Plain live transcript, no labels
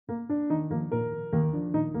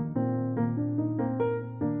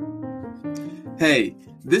Hey,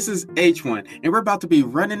 this is H1, and we're about to be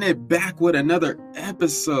running it back with another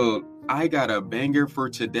episode. I got a banger for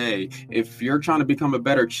today. If you're trying to become a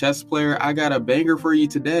better chess player, I got a banger for you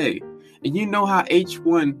today. And you know how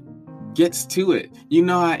H1 gets to it. You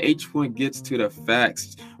know how H1 gets to the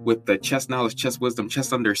facts with the chess knowledge, chess wisdom,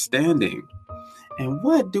 chess understanding. And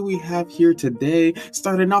what do we have here today?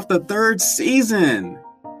 Starting off the third season.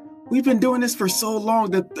 We've been doing this for so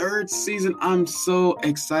long, the third season. I'm so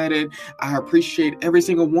excited. I appreciate every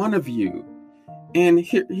single one of you. And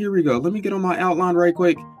here we go. Let me get on my outline right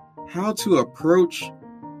quick. How to approach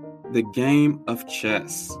the game of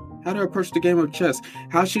chess. How to approach the game of chess.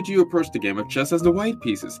 How should you approach the game of chess as the white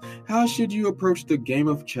pieces? How should you approach the game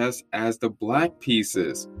of chess as the black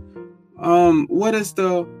pieces? What is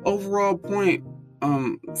the overall point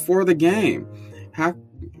for the game?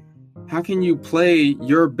 How can you play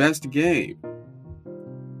your best game?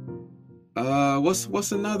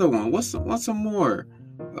 What's another one? What's some more?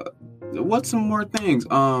 What's some more things?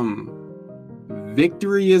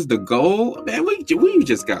 Victory is the goal. Man, we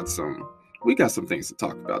just got some things to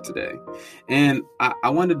talk about today, and I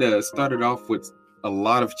wanted to start it off with a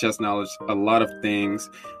lot of chess knowledge, a lot of things,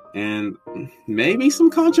 and maybe some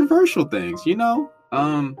controversial things. You know,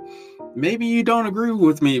 maybe you don't agree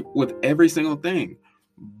with me with every single thing.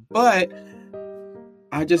 But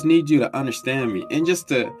I just need you to understand me and just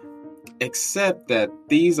to accept that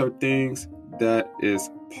these are things that is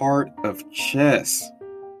part of chess.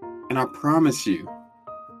 And I promise you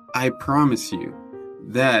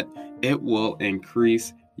that it will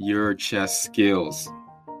increase your chess skills.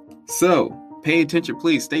 So pay attention,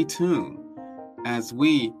 please. Stay tuned as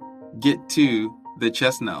we get to the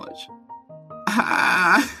chess knowledge.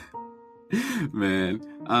 Man,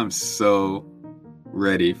 I'm so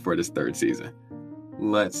ready for this third season.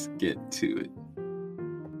 Let's get to it.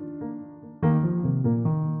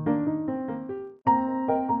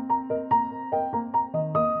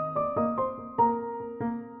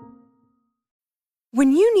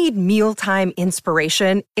 When you need mealtime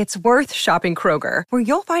inspiration, it's worth shopping Kroger, where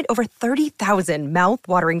you'll find over 30,000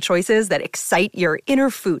 mouth-watering choices that excite your inner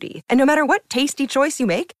foodie. And no matter what tasty choice you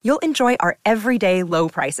make, you'll enjoy our everyday low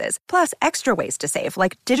prices, plus extra ways to save,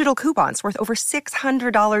 like digital coupons worth over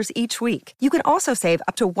 $600 each week. You can also save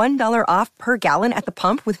up to $1 off per gallon at the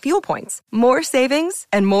pump with fuel points. More savings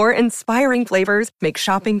and more inspiring flavors make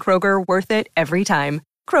shopping Kroger worth it every time.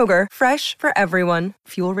 Kroger, fresh for everyone.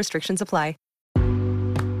 Fuel restrictions apply.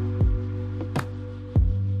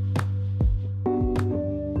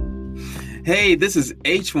 Hey, this is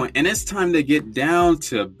H1, and it's time to get down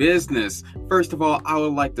to business. First of all, I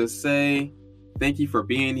would like to say thank you for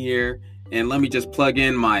being here. And let me just plug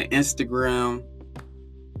in my Instagram,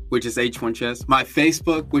 which is H1 Chess, my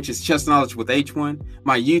Facebook, which is Chess Knowledge with H1,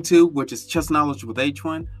 my YouTube, which is Chess Knowledge with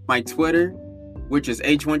H1, my Twitter, which is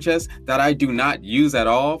H1 Chess, that I do not use at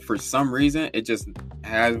all for some reason. It just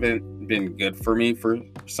hasn't been good for me for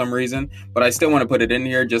some reason, but I still want to put it in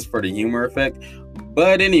here just for the humor effect.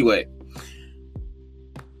 But anyway,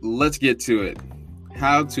 let's get to it.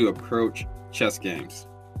 How to approach chess games.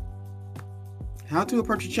 How to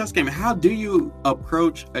approach a chess game. How do you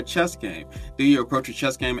approach a chess game? Do you approach a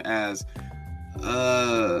chess game as,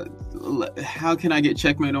 how can I get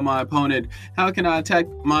checkmate on my opponent? How can I attack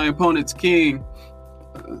my opponent's king?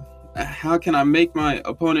 How can I make my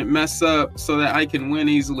opponent mess up so that I can win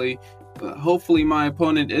easily? Hopefully my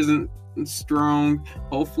opponent isn't strong.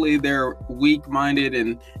 Hopefully they're weak-minded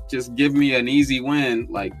and just give me an easy win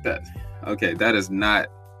like that. Okay, that is not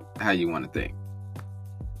how you want to think.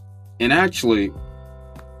 And actually,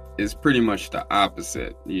 it's pretty much the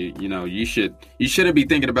opposite. You shouldn't be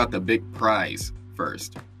thinking about the big prize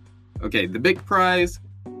first. Okay, the big prize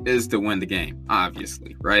is to win the game,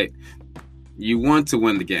 obviously, right? You want to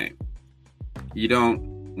win the game. You don't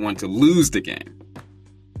want to lose the game,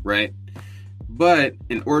 right? But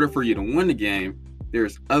in order for you to win the game,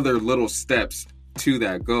 there's other little steps to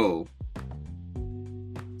that goal.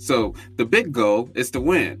 So the big goal is to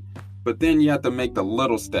win, but then you have to make the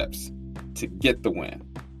little steps to get the win.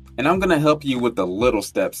 And I'm going to help you with the little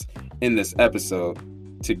steps in this episode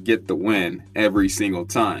to get the win every single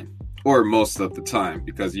time, or most of the time,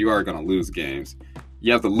 because you are going to lose games.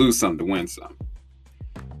 You have to lose some to win some.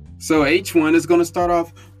 So H1 is going to start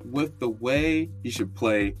off with the way you should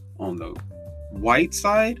play on the white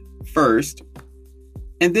side first,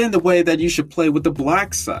 and then the way that you should play with the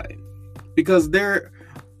black side, because they're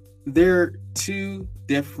two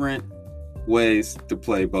different ways to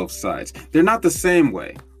play both sides. They're not the same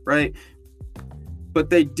way, right? But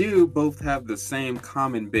they do both have the same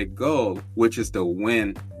common big goal, which is to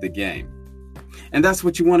win the game. And that's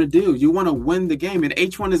what you want to do. You want to win the game. And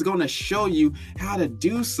H1 is going to show you how to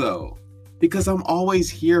do so. Because I'm always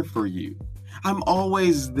here for you. I'm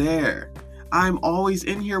always there. I'm always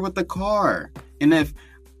in here with the car. And if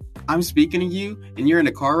I'm speaking to you and you're in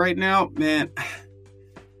the car right now, man,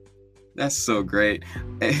 that's so great.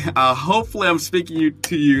 Hopefully I'm speaking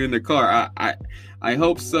to you in the car. I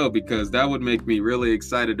hope so, because that would make me really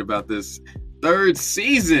excited about this third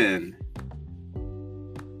season.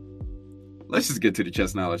 Let's just get to the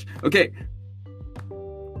chess knowledge. Okay.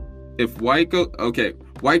 If white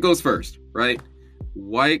goes first, right?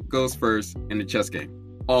 White goes first in the chess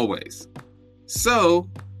game. Always. So,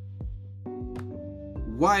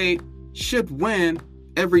 white should win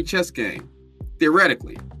every chess game,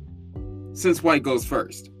 theoretically, since white goes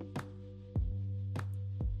first.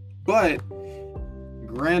 But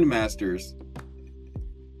grandmasters,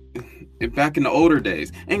 back in the older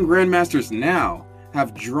days, and grandmasters now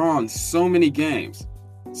have drawn so many games.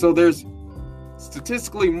 So there's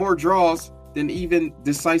statistically more draws than even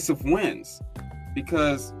decisive wins,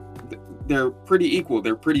 because they're pretty equal,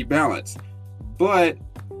 they're pretty balanced. But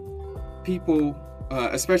people,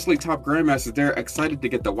 especially top grandmasters, they're excited to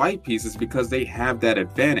get the white pieces because they have that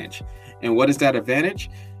advantage. And what is that advantage?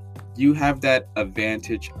 You have that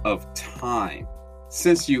advantage of time.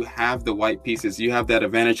 Since you have the white pieces, you have that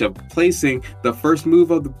advantage of placing the first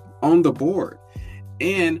move on the board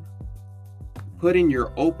and putting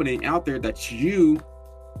your opening out there that you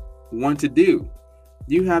want to do.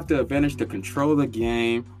 You have the advantage to control the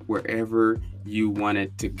game wherever you want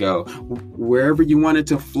it to go, wherever you want it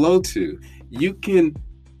to flow to. You can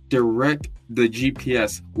direct the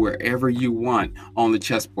GPS wherever you want on the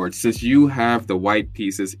chessboard, since you have the white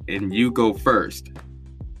pieces and you go first.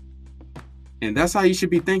 And that's how you should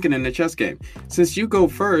be thinking in the chess game. Since you go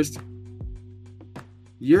first,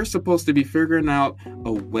 you're supposed to be figuring out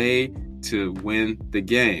a way to win the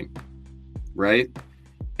game, right?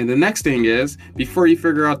 And the next thing is, before you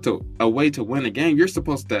figure out a way to win a game, you're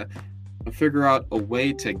supposed to figure out a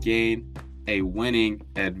way to gain a winning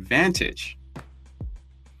advantage.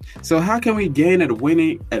 So how can we gain a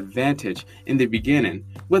winning advantage in the beginning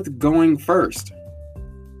with going first?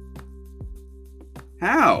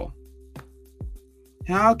 How?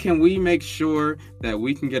 How can we make sure that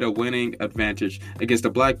we can get a winning advantage against the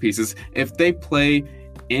black pieces if they play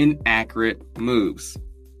inaccurate moves?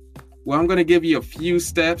 Well, I'm going to give you a few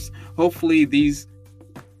steps. Hopefully these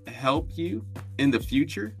help you in the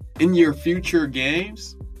future, in your future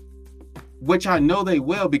games, which I know they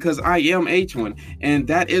will, because I am H1, and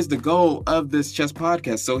that is the goal of this chess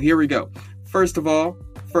podcast. So here we go. First of all,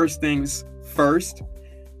 first things first,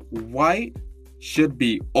 white should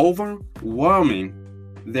be overwhelming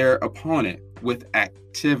their opponent with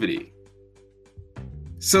activity.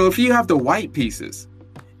 So if you have the white pieces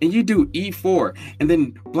and you do e4 and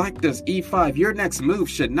then black does e5, your next move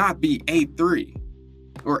should not be a3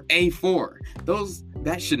 or a4.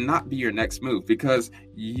 That should not be your next move, because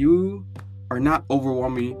you are not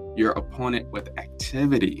overwhelming your opponent with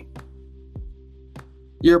activity.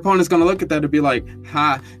 Your opponent's going to look at that and be like,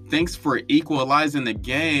 thanks for equalizing the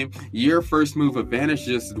game. Your first move advantage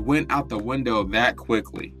just went out the window that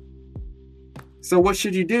quickly. So what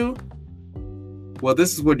should you do? Well,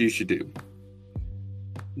 this is what you should do.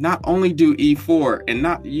 Not only do e4,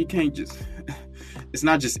 and you can't just, it's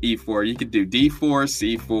not just e4. You could do d4,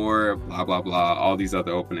 c4, blah, blah, blah, all these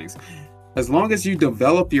other openings. As long as you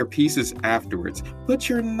develop your pieces afterwards, put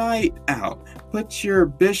your knight out, put your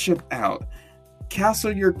bishop out,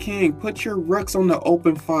 castle your king, put your rooks on the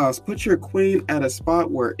open files, put your queen at a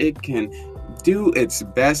spot where it can do its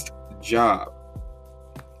best job.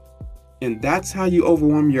 And that's how you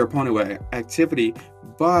overwhelm your opponent with activity,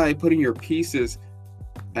 by putting your pieces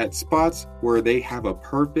at spots where they have a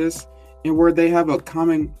purpose and where they have a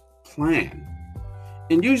common plan.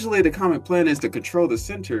 And usually the common plan is to control the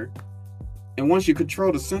center. And once you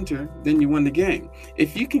control the center, then you win the game.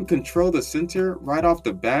 If you can control the center right off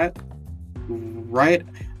the bat, right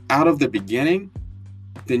out of the beginning,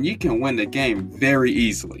 then you can win the game very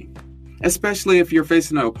easily. Especially if you're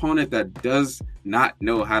facing an opponent that does not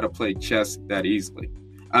know how to play chess that easily.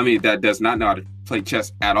 That does not know how to play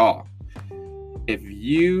chess at all. If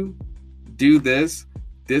you do this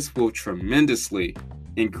will tremendously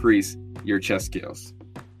increase your chess skills.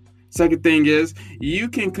 Second thing is, you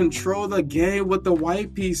can control the game with the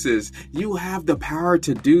white pieces. You have the power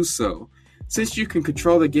to do so. Since you can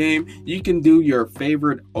control the game, you can do your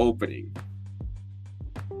favorite opening.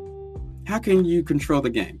 How can you control the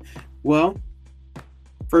game? Well,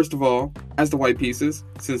 first of all, as the white pieces,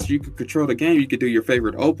 since you can control the game, you can do your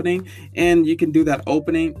favorite opening, and you can do that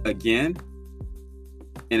opening again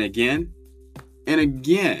and again and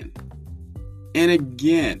again and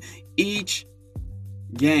again. Each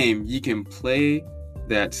game, you can play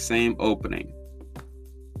that same opening.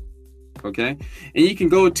 Okay? And you can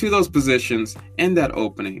go to those positions in that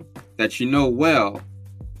opening that you know well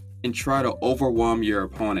and try to overwhelm your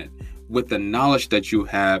opponent with the knowledge that you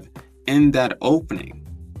have in that opening.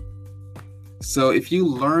 So if you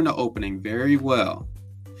learn the opening very well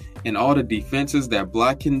and all the defenses that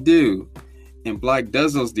black can do, and black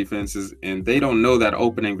does those defenses and they don't know that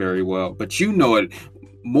opening very well, but you know it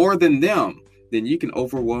more than them, then you can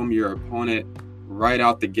overwhelm your opponent right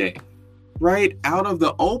out the gate, right out of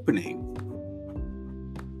the opening.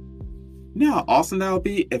 You know how awesome that would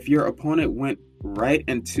be if your opponent went right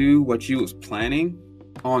into what you was planning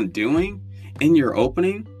on doing in your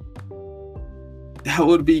opening? That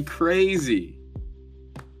would be crazy.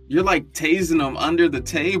 You're like tasing them under the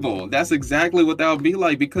table. That's exactly what that would be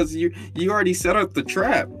like, because you already set up the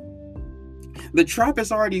trap. The trap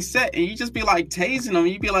is already set, and you just be like tasing them.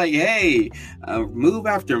 You be like, hey, move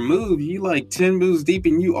after move. You like 10 moves deep,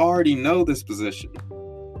 and you already know this position.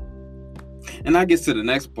 And that gets to the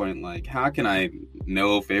next point, like, how can I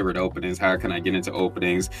know favorite openings? How can I get into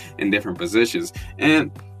openings in different positions?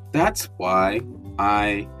 And that's why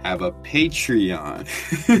I have a Patreon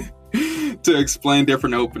to explain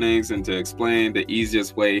different openings and to explain the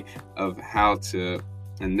easiest way of how to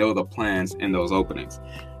know the plans in those openings.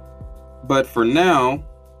 But for now,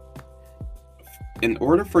 in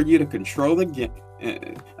order for you to control the game,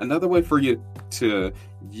 another way for you to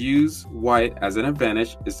use white as an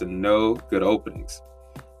advantage is to know good openings.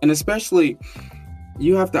 And especially,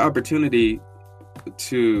 you have the opportunity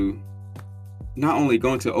to not only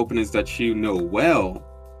go into openings that you know well,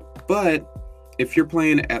 but if you're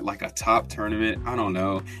playing at like a top tournament, I don't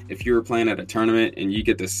know, if you're playing at a tournament and you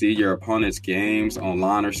get to see your opponent's games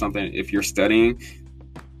online or something, if you're studying,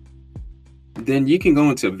 then you can go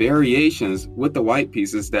into variations with the white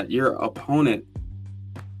pieces that your opponent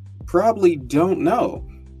probably don't know.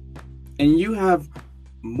 And you have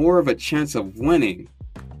more of a chance of winning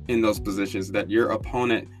in those positions that your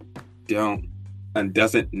opponent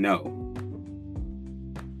doesn't know.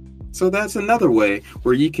 So that's another way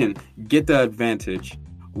where you can get the advantage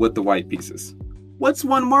with the white pieces. What's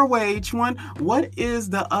one more way, H1? What is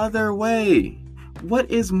the other way? What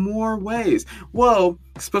is more ways? Well,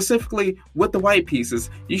 specifically with the white pieces,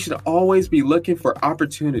 you should always be looking for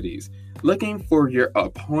opportunities, looking for your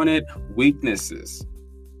opponent weaknesses.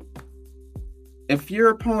 If your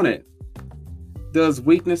opponent does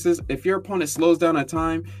weaknesses, if your opponent slows down on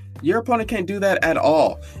time, your opponent can't do that at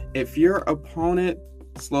all. If your opponent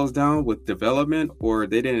slows down with development, or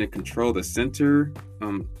they didn't control the center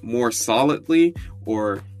more solidly,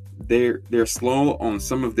 or they're slow on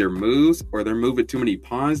some of their moves, or they're moving too many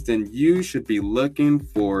pawns, then you should be looking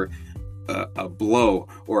for a blow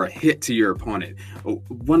or a hit to your opponent.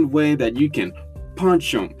 One way that you can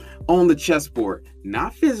punch them on the chessboard,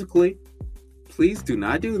 not physically. Please do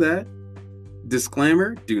not do that.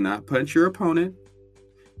 Disclaimer, do not punch your opponent.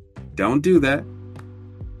 Don't do that.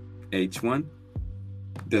 H1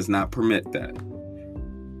 does not permit that.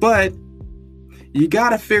 But you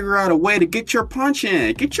got to figure out a way to get your punch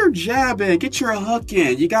in, get your jab in, get your hook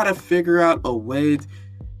in. You got to figure out a way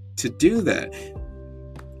to do that.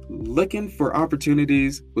 Looking for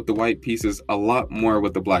opportunities with the white pieces, a lot more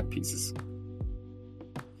with the black pieces.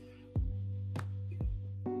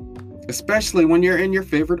 Especially when you're in your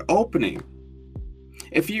favorite opening.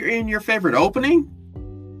 If you're in your favorite opening,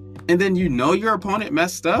 and then you know your opponent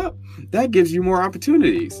messed up, that gives you more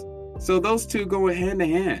opportunities. So those two go hand in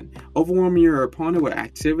hand. Overwhelming your opponent with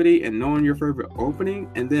activity and knowing your favorite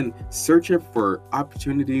opening, and then searching for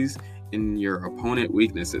opportunities in your opponent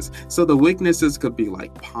weaknesses. So the weaknesses could be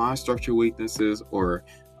like pawn structure weaknesses, or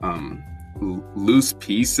loose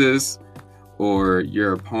pieces, or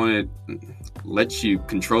your opponent lets you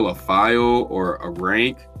control a file or a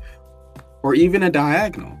rank, or even a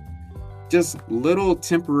diagonal. Just little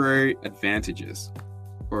temporary advantages.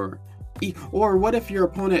 Or what if your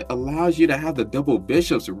opponent allows you to have the double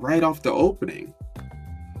bishops right off the opening?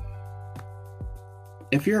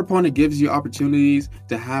 If your opponent gives you opportunities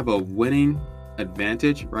to have a winning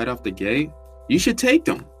advantage right off the gate, you should take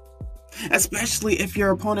them. Especially if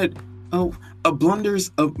your opponent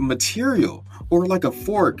blunders a material or like a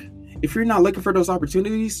fork. If you're not looking for those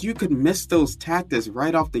opportunities, you could miss those tactics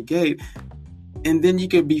right off the gate. And then you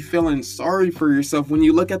could be feeling sorry for yourself when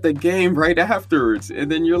you look at the game right afterwards.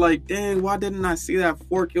 And then you're like, dang, why didn't I see that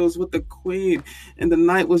fork? It was with the queen. And the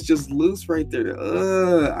knight was just loose right there.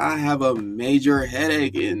 I have a major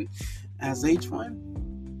headache. And as H1,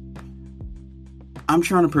 I'm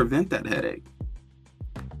trying to prevent that headache.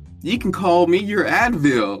 You can call me your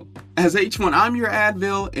Advil. As H1, I'm your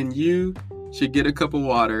Advil, and you should get a cup of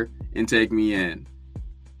water and take me in.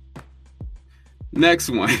 Next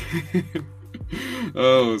one.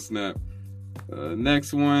 Oh, snap.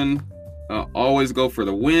 Next one. Always go for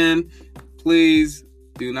the win. Please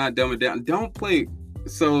do not dumb it down. Don't play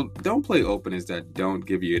openings that don't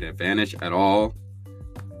give you an advantage at all.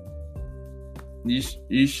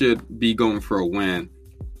 You should be going for a win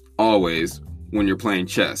always when you're playing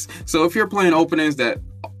chess. So if you're playing openings that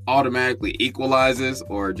automatically equalizes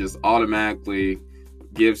or just automatically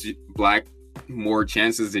gives black more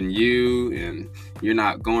chances than you, and you're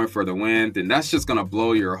not going for the win, then that's just going to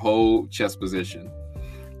blow your whole chess position.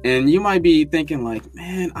 And you might be thinking like,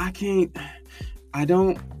 man, I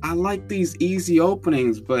like these easy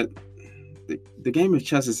openings, but the game of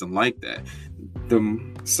chess isn't like that.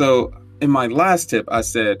 So in my last tip, I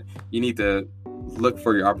said you need to look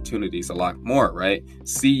for your opportunities a lot more, right?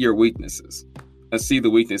 See your weaknesses. See the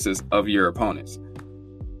weaknesses of your opponents.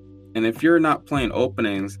 And if you're not playing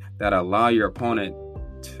openings that allow your opponent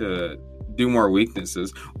to do more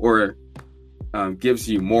weaknesses or gives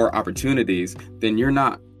you more opportunities, then you're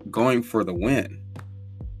not going for the win.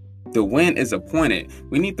 The win is appointed.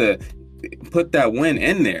 We need to put that win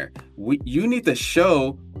in there. You need to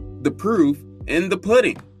show the proof in the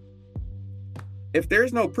pudding. If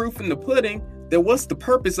there's no proof in the pudding, then what's the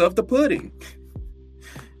purpose of the pudding?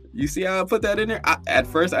 You see how I put that in there? At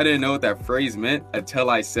first, I didn't know what that phrase meant until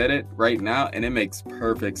I said it right now, and it makes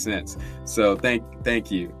perfect sense. So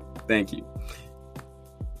thank you.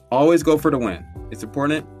 Always go for the win. It's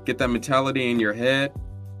important. Get that mentality in your head.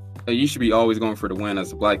 You should be always going for the win as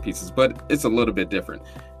the black pieces, but it's a little bit different.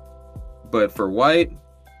 But for white,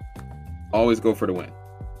 always go for the win.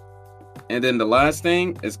 And then the last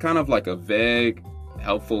thing is kind of like a vague,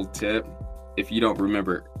 helpful tip. If you don't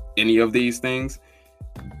remember any of these things,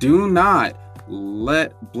 do not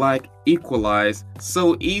let black equalize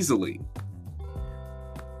so easily.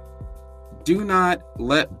 Do not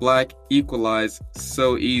let black equalize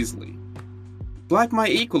so easily. Black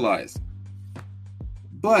might equalize,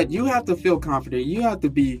 but you have to feel confident. You have to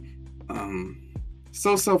be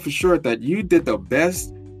so self-assured that you did the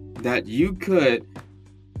best that you could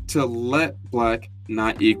to let black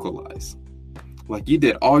not equalize. Like, you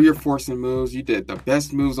did all your forcing moves, you did the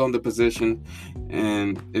best moves on the position,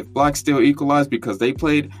 and if black still equalized because they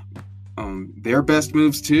played their best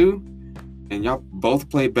moves too, and y'all both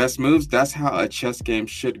played best moves, that's how a chess game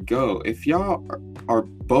should go. If y'all are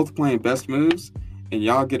both playing best moves and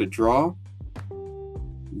y'all get a draw,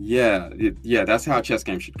 yeah, that's how a chess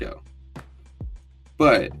game should go.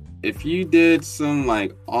 But if you did some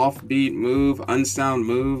like offbeat move, unsound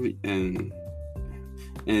move, and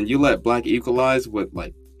you let black equalize with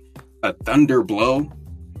like a thunder blow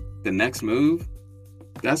the next move,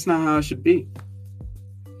 that's not how it should be.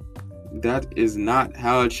 That is not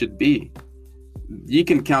how it should be. You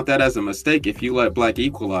can count that as a mistake if you let black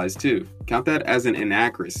equalize too. Count that as an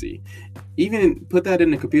inaccuracy. Even put that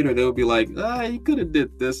in the computer, they'll be like, you could have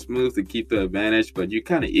did this move to keep the advantage, but you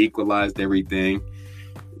kind of equalized everything.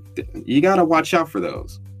 You got to watch out for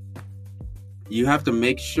those. You have to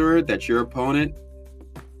make sure that your opponent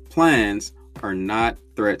plans are not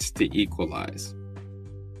threats to equalize.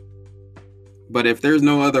 But if there's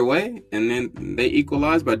no other way, and then they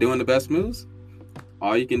equalize by doing the best moves,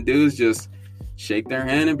 all you can do is just shake their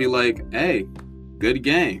hand and be like, hey, good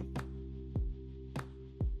game.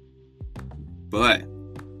 But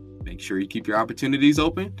make sure you keep your opportunities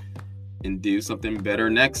open and do something better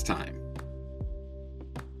next time.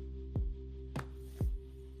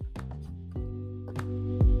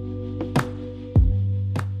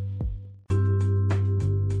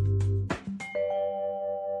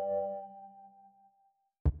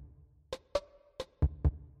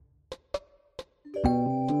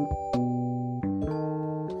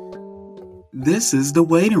 This is the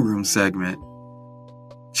waiting room segment.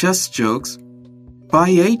 Chess jokes by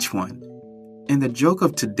H1. And the joke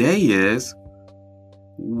of today is,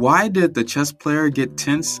 why did the chess player get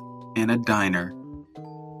tense in a diner?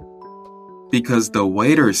 Because the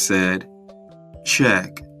waiter said,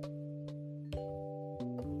 check.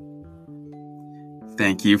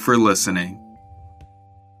 Thank you for listening.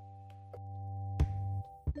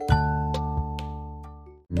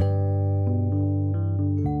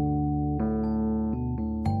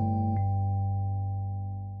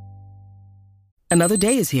 Another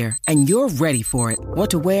day is here, and you're ready for it. What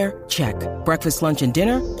to wear? Check. Breakfast, lunch, and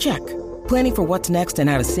dinner? Check. Planning for what's next and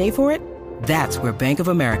how to save for it? That's where Bank of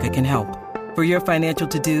America can help. For your financial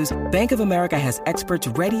to-dos, Bank of America has experts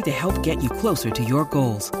ready to help get you closer to your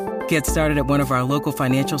goals. Get started at one of our local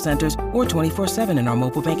financial centers or 24/7 in our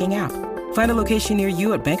mobile banking app. Find a location near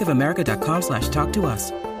you at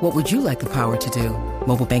bankofamerica.com/talktous. What would you like the power to do?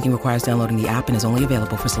 Mobile banking requires downloading the app and is only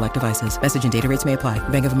available for select devices. Message and data rates may apply.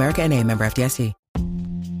 Bank of America N.A., member FDIC.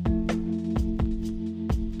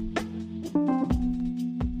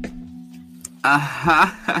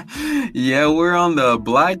 Yeah, we're on the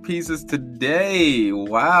black pieces today.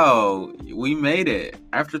 Wow, we made it.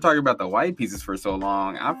 After talking about the white pieces for so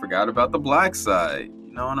long, I forgot about the black side.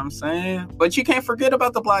 You know what I'm saying? But you can't forget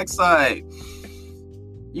about the black side.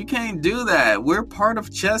 You can't do that. We're part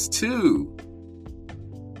of chess too.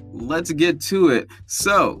 Let's get to it.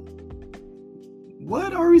 So,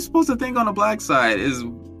 what are we supposed to think on the black side?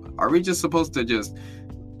 Are we just supposed to just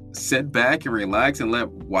sit back and relax and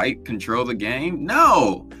let white control the game?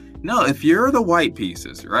 No, if you're the white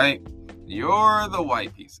pieces, right? You're the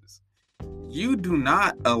white pieces. You do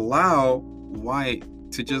not allow white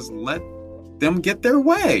to just let them get their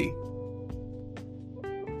way.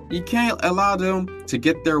 You can't allow them to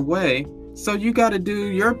get their way. So you got to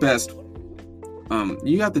do your best.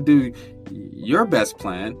 You have to do your best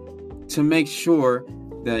plan to make sure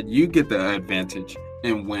that you get the advantage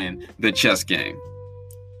and win the chess game.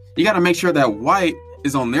 You got to make sure that white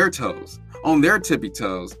is on their toes, on their tippy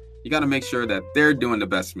toes. You got to make sure that they're doing the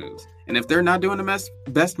best moves. And if they're not doing the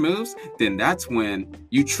best moves, then that's when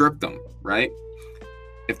you trip them, right?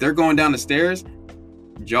 If they're going down the stairs,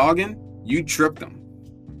 jogging, you trip them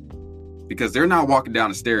because they're not walking down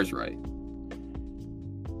the stairs right.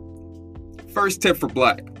 First tip for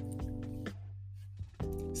black.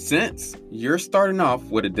 Since you're starting off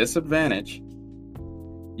with a disadvantage,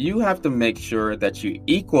 you have to make sure that you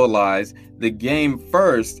equalize the game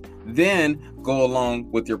first, then go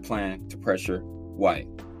along with your plan to pressure white.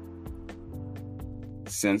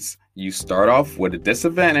 Since you start off with a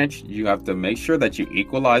disadvantage, you have to make sure that you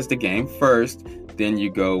equalize the game first, then you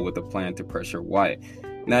go with a plan to pressure white.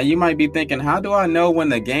 Now you might be thinking, how do I know when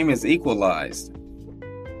the game is equalized?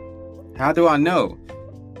 How do I know?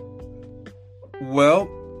 Well,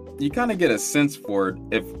 you kind of get a sense for it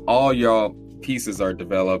if all y'all pieces are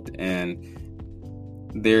developed and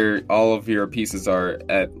all of your pieces are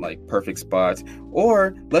at like perfect spots,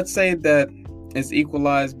 or let's say that it's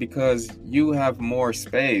equalized because you have more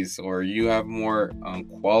space or you have more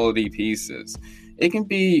quality pieces. It can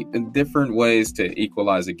be different ways to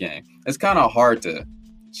equalize a game. It's kind of hard to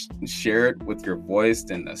share it with your voice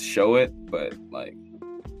and to show it, but like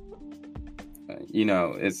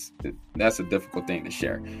that's a difficult thing to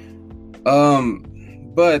share.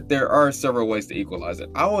 But there are several ways to equalize it.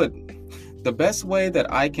 The best way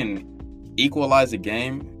that I can equalize a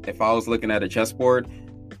game, if I was looking at a chessboard,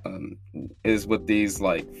 is with these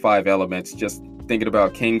like 5 elements. Just thinking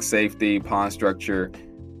about king safety, pawn structure.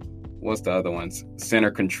 What's the other ones? Center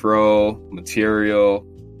control, material,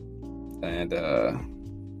 and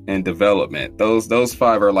development. Those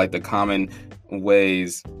 5 are like the common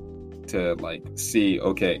ways to like see,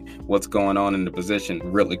 okay, what's going on in the position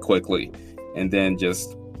really quickly. And then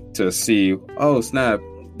just to see, oh snap,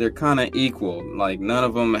 they're kind of equal. Like none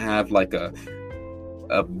of them have like a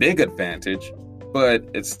big advantage, but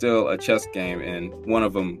it's still a chess game, and one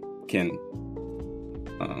of them can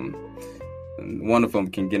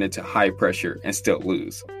get into high pressure and still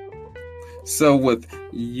lose. So with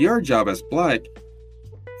your job as black,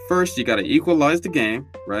 first you got to equalize the game,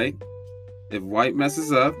 right? If white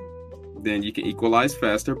messes up, then you can equalize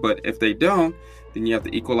faster. But if they don't, then you have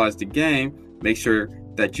to equalize the game. Make sure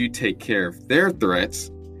that you take care of their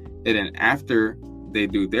threats. And then after they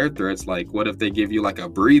do their threats, like what if they give you like a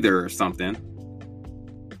breather or something?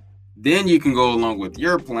 Then you can go along with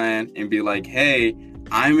your plan and be like, hey,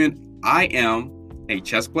 I am a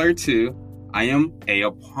chess player too. I am a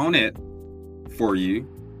opponent for you,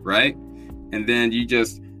 right? And then you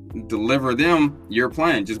just deliver them your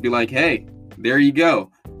plan. Just be like, hey, there you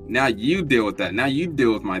go. Now you deal with that. Now you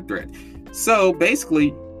deal with my threat. So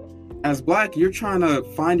basically, as black, you're trying to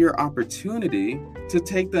find your opportunity to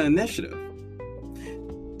take the initiative.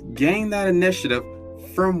 Gain that initiative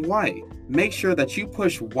from white. Make sure that you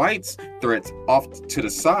push white's threats off to the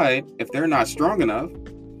side if they're not strong enough,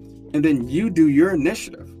 and then you do your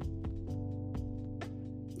initiative.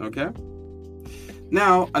 Okay?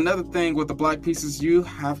 Now, another thing with the black pieces, you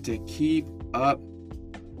have to keep up.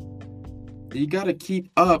 You got to keep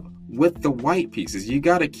up with the white pieces. You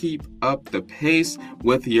got to keep up the pace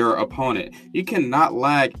with your opponent. You cannot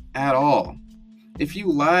lag at all. If you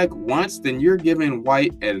lag once, then you're giving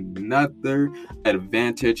white another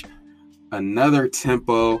advantage, another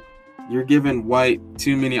tempo. You're giving white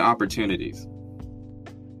too many opportunities.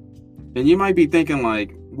 And you might be thinking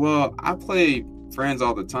like, well, I play friends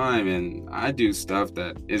all the time, and I do stuff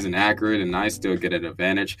that isn't accurate, and I still get an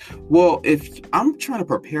advantage. Well, if I'm trying to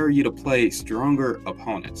prepare you to play stronger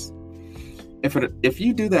opponents, if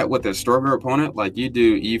you do that with a stronger opponent, like you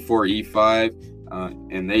do e4,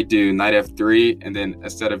 e5, and they do knight f3, and then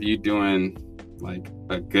instead of you doing like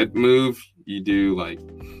a good move, you do like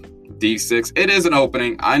d6. It is an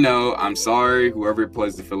opening. I know. I'm sorry, whoever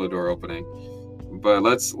plays the Philidor opening. But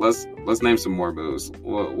let's name some more moves.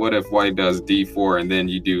 What if white does d4 and then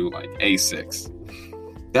you do like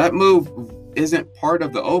a6? That move isn't part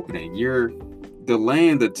of the opening. You're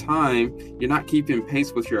delaying the time. You're not keeping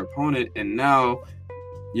pace with your opponent, and now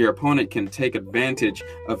your opponent can take advantage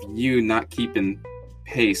of you not keeping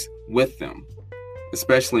pace with them,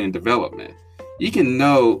 especially in development. You can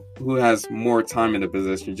know who has more time in the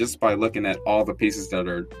position just by looking at all the pieces that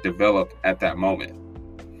are developed at that moment.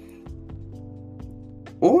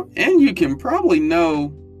 And you can probably know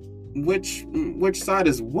which side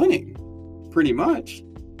is winning, pretty much.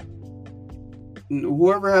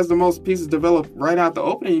 Whoever has the most pieces developed right out the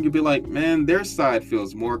opening, you could be like, man, their side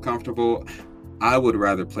feels more comfortable. I would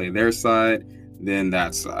rather play their side than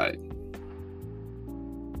that side.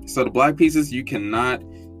 So the black pieces, you can't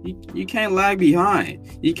lag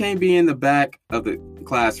behind. You can't be in the back of the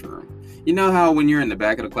classroom. You know how when you're in the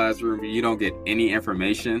back of the classroom, you don't get any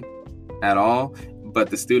information at all, but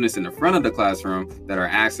the students in the front of the classroom that are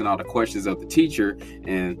asking all the questions of the teacher,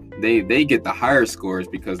 and they get the higher scores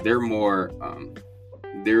because they're more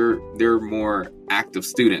active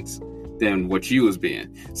students than what you was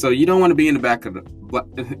being. So you don't want to be in the back of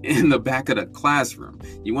the classroom.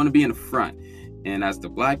 You want to be in the front. And as the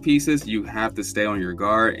black pieces, you have to stay on your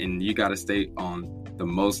guard, and you got to stay on the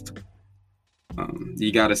most.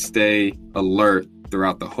 You got to stay alert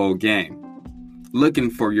throughout the whole game, looking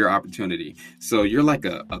for your opportunity. So you're like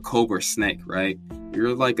a cobra snake, right?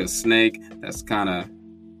 You're like a snake that's kind of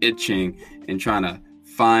itching and trying to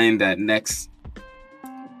find that next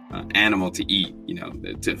animal to eat,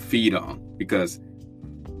 to feed on. Because,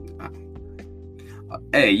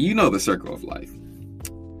 hey, you know the circle of life.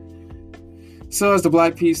 So as the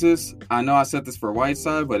black pieces, I know I said this for white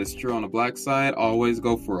side, but it's true on the black side. Always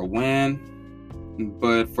go for a win.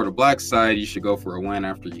 But for the black side, you should go for a win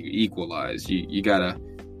after you equalize. You gotta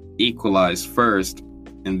equalize first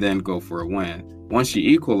and then go for a win. Once you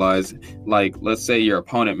equalize, like let's say your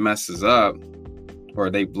opponent messes up or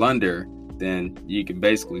they blunder, then you can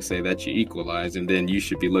basically say that you equalize, and then you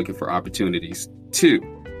should be looking for opportunities too.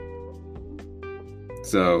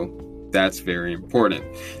 So that's very important.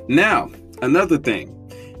 Now, another thing,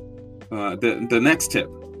 the next tip,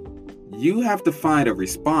 you have to find a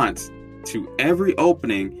response to every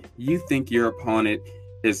opening you think your opponent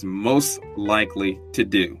is most likely to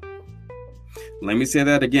do. Let me say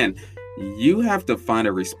that again. You have to find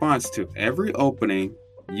a response to every opening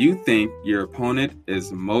you think your opponent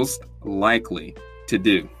is most likely to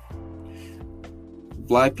do.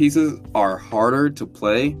 Black pieces are harder to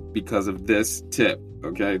play because of this tip,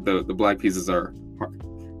 okay? The black pieces are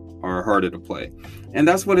harder to play. And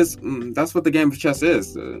that's what the game of chess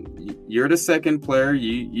is. You're the second player.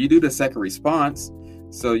 You do the second response.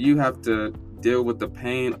 So you have to deal with the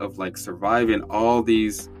pain of like surviving all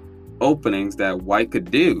these openings that white could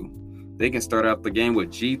do. They can start out the game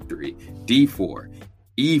with G3, D4,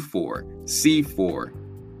 E4, C4,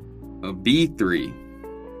 B3,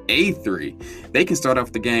 A3. They can start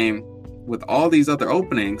off the game with all these other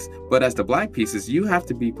openings, but as the black pieces, you have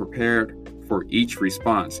to be prepared for each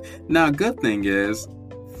response. Now, a good thing is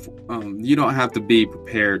you don't have to be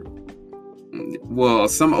prepared. Well,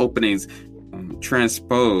 some openings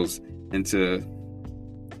transpose into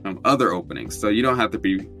other openings, so you don't have to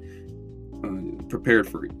be prepared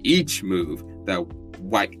for each move that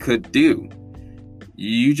white could do.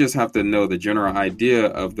 You just have to know the general idea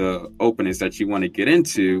of the openings that you want to get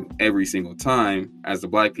into every single time as the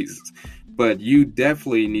black pieces. But you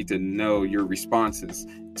definitely need to know your responses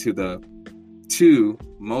to the two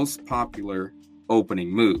most popular opening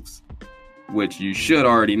moves, which you should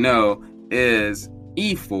already know is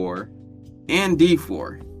E4 and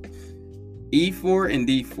D4. E4 and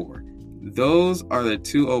D4. Those are the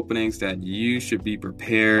two openings that you should be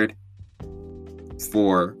prepared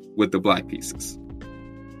for with the black pieces.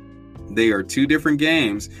 They are two different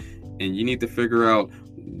games, and you need to figure out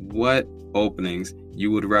what openings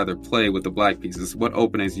you would rather play with the black pieces, what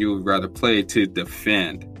openings you would rather play to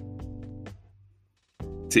defend,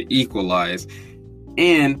 to equalize,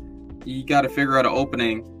 and you got to figure out an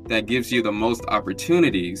opening that gives you the most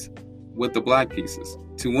opportunities with the black pieces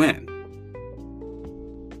to win.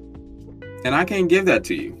 And I can't give that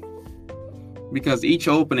to you. because each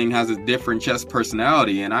opening has a different chess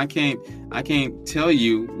personality, and I can't tell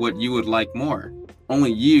you what you would like more.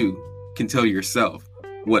 Only you can tell yourself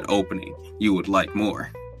what opening you would like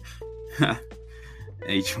more.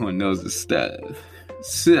 H1 knows his stuff.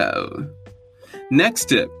 So, next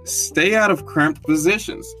tip, stay out of cramped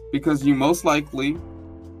positions, because you most likely,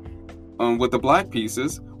 with the black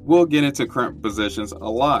pieces, will get into cramped positions a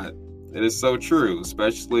lot. It is so true,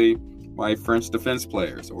 especially my French defense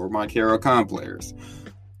players or my Caro-Kann players.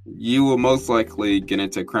 You will most likely get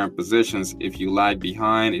into cramped positions if you lag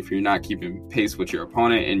behind, if you're not keeping pace with your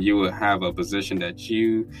opponent, and you will have a position that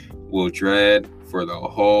you will dread for the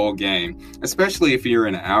whole game, especially if you're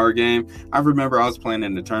in an hour game. I remember I was playing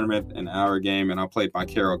in the tournament, an hour game, and I played my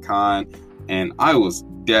Caro-Kann, and I was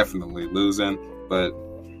definitely losing, but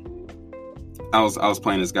I was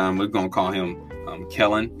playing this guy, and we're going to call him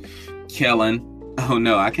Kellen. Oh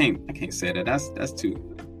no, I can't say that. That's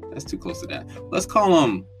too close to that. Let's call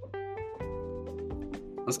him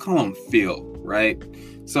Phil, right?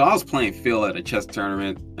 So I was playing Phil at a chess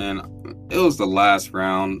tournament, and it was the last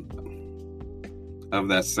round of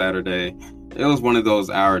that Saturday. It was one of those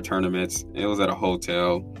hour tournaments. It was at a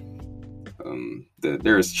hotel.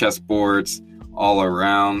 There's chess boards all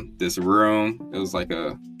around this room. It was like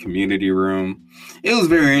a community room. It was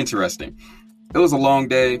very interesting. It was a long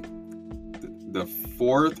day. The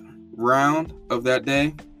fourth round of that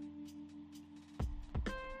day.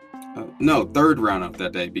 Third round of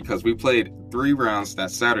that day, because we played 3 rounds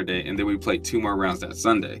that Saturday, and then we played 2 more rounds that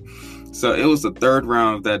Sunday. So it was the third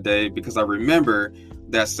round of that day, because I remember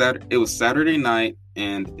that it was Saturday night,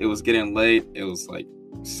 and it was getting late. It was like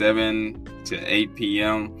 7 to 8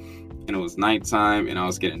 p.m., and it was nighttime, and I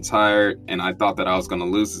was getting tired, and I thought that I was going to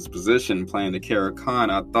lose this position playing the Caro-Kann.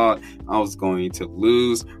 I thought I was going to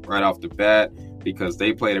lose right off the bat, because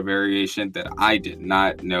they played a variation that I did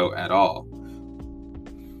not know at all.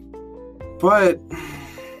 But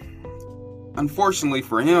unfortunately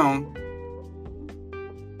for him,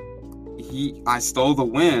 I stole the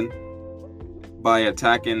win by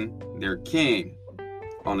attacking their king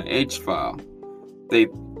on the H file.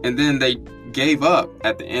 And then they gave up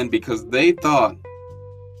at the end, because they thought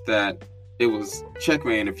that it was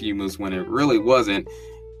checkmate in a few moves when it really wasn't,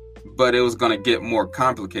 but it was going to get more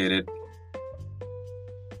complicated.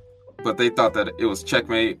 But they thought that it was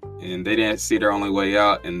checkmate, and they didn't see their only way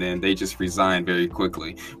out, and then they just resigned very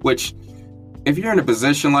quickly. Which, if you're in a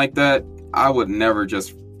position like that, I would never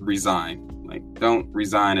just resign. Like, don't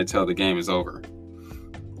resign until the game is over.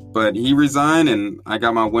 But he resigned, and I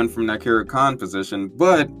got my win from that Caro-Kann position.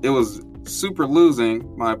 But it was super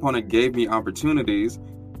losing. My opponent gave me opportunities.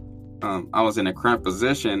 I was in a cramped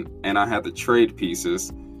position, and I had to trade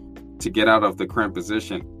pieces to get out of the cramped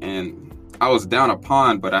position. And I was down a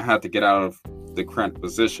pawn, but I had to get out of the cramped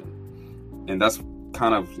position. And that's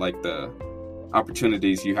kind of like the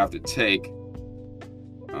opportunities you have to take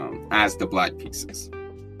as the black pieces.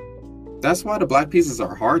 That's why the black pieces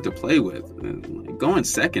are hard to play with. And going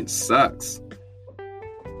second sucks.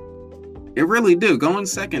 It really do. Going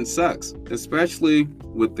second sucks, especially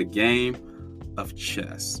with the game of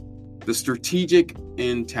chess. The strategic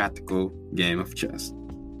and tactical game of chess.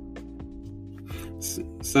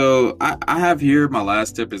 So I have here, my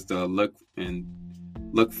last tip is to look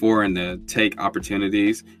for and to take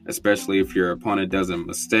opportunities, especially if your opponent does a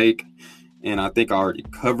mistake. And I think I already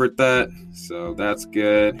covered that, so that's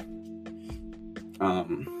good.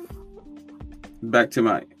 Back to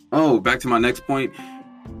my next point.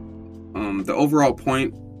 The overall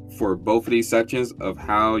point for both of these sections of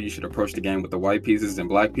how you should approach the game with the white pieces and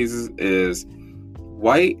black pieces is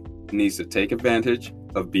white needs to take advantage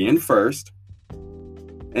of being first.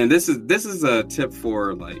 And this is a tip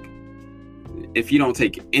for, like, if you don't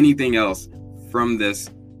take anything else from this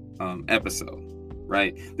episode,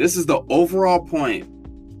 right? This is the overall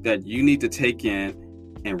point that you need to take in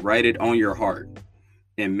and write it on your heart.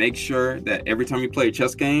 And make sure that every time you play a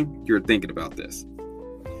chess game, you're thinking about this.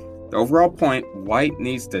 The overall point, white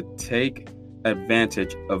needs to take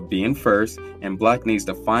advantage of being first, and black needs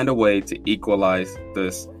to find a way to equalize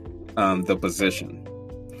the position.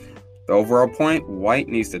 The overall point, white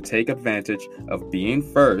needs to take advantage of being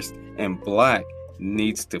first, and black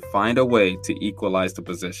needs to find a way to equalize the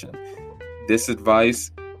position. This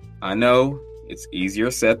advice, I know it's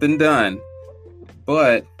easier said than done,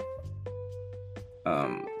 but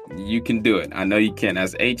you can do it. I know you can.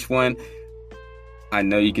 As H1, I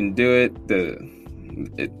know you can do it.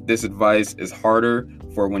 This advice is harder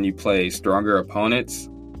for when you play stronger opponents.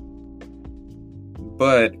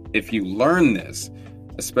 But if you learn this,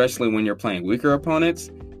 especially when you're playing weaker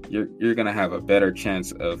opponents, you're going to have a better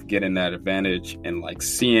chance of getting that advantage and, like,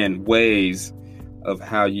 seeing ways of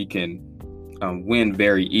how you can win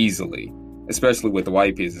very easily, especially with the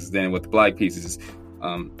white pieces. Then with the black pieces,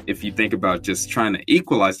 if you think about just trying to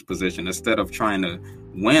equalize the position instead of trying to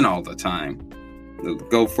win all the time,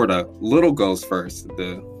 go for the little goals first,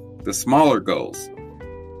 the smaller goals.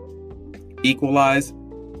 Equalize,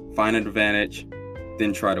 find an advantage,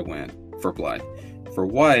 then try to win for black. For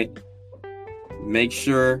white, make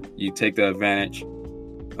sure you take the advantage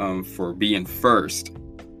for being first,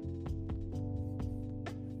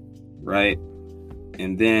 right?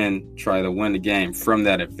 And then try to win the game from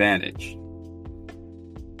that advantage.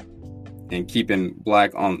 And keep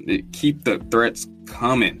the threats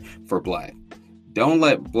coming for black. Don't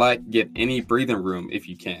let black get any breathing room if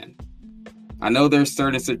you can. I know there's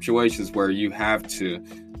certain situations where you have to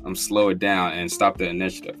slow it down and stop the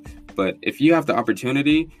initiative. But if you have the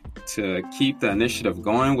opportunity to keep the initiative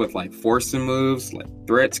going with like forcing moves, like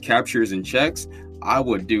threats, captures, and checks, I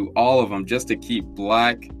would do all of them just to keep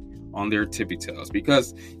black on their tippy toes,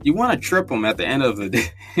 because you want to trip them at the end of the day.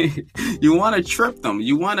 You want to trip them.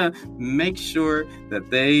 You want to make sure that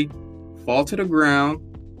they fall to the ground,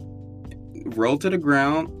 roll to the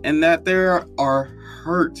ground, and that they are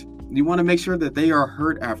hurt. You want to make sure that they are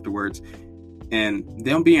hurt afterwards, and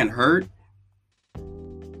them being hurt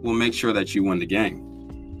will make sure that you win the game.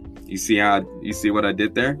 You see what I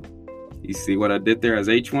did there? You see what I did there as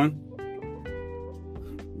H1?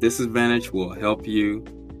 This advantage will help you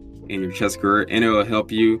in your chess career, and it will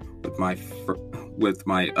help you with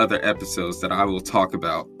my other episodes that I will talk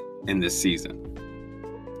about in this season.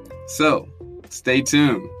 So, stay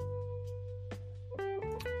tuned.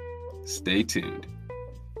 Stay tuned.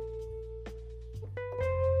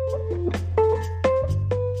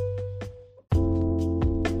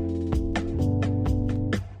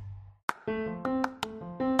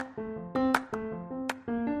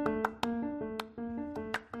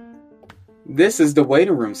 This is the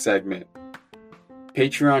waiting room segment.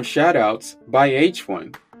 Patreon shoutouts by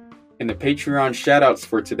H1. And the Patreon shoutouts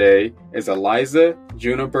for today is Eliza,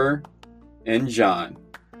 Juniper, and John.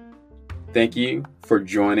 Thank you for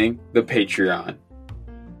joining the Patreon.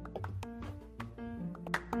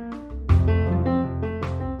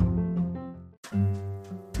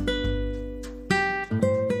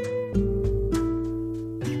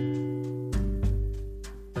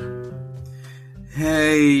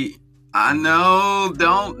 Hey, I know,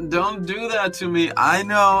 don't do that to me. I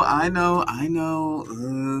know.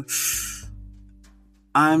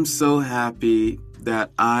 I'm so happy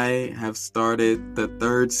that I have started the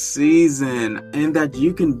 3rd season and that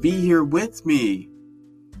you can be here with me.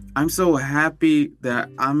 I'm so happy that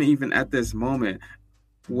I'm even at this moment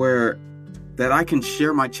where that I can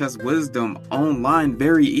share my chess wisdom online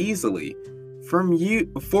very easily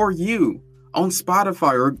for you on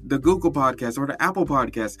Spotify or the Google Podcast or the Apple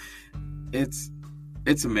Podcast. It's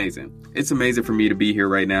amazing. It's amazing for me to be here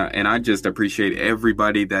right now, and I just appreciate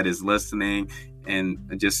everybody that is listening and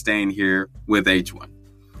just staying here with H1.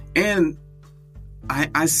 And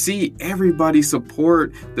I see everybody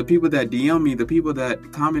support, the people that DM me, the people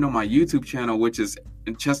that comment on my YouTube channel, which is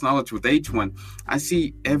Chess Knowledge with H1. I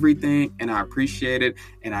see everything, and I appreciate it,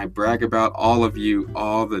 and I brag about all of you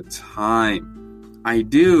all the time. I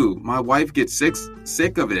do. My wife gets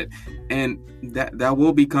sick of it, and that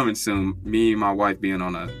will be coming soon, me and my wife being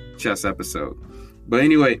on a chess episode. But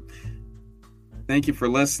anyway, thank you for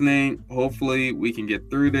listening. Hopefully we can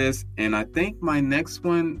get through this, and I think my next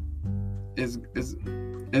one is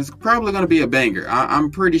probably going to be a banger.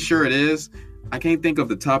 I'm pretty sure it is. I can't think of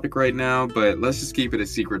the topic right now, but let's just keep it a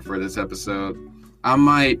secret for this episode. I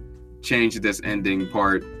might change this ending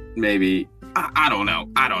part, maybe. I don't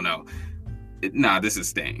know. Nah, this is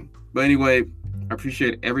staying. But anyway, I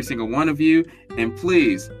appreciate every single one of you. And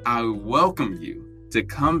please, I welcome you to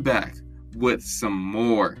come back with some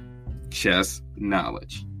more chess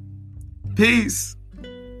knowledge. Peace.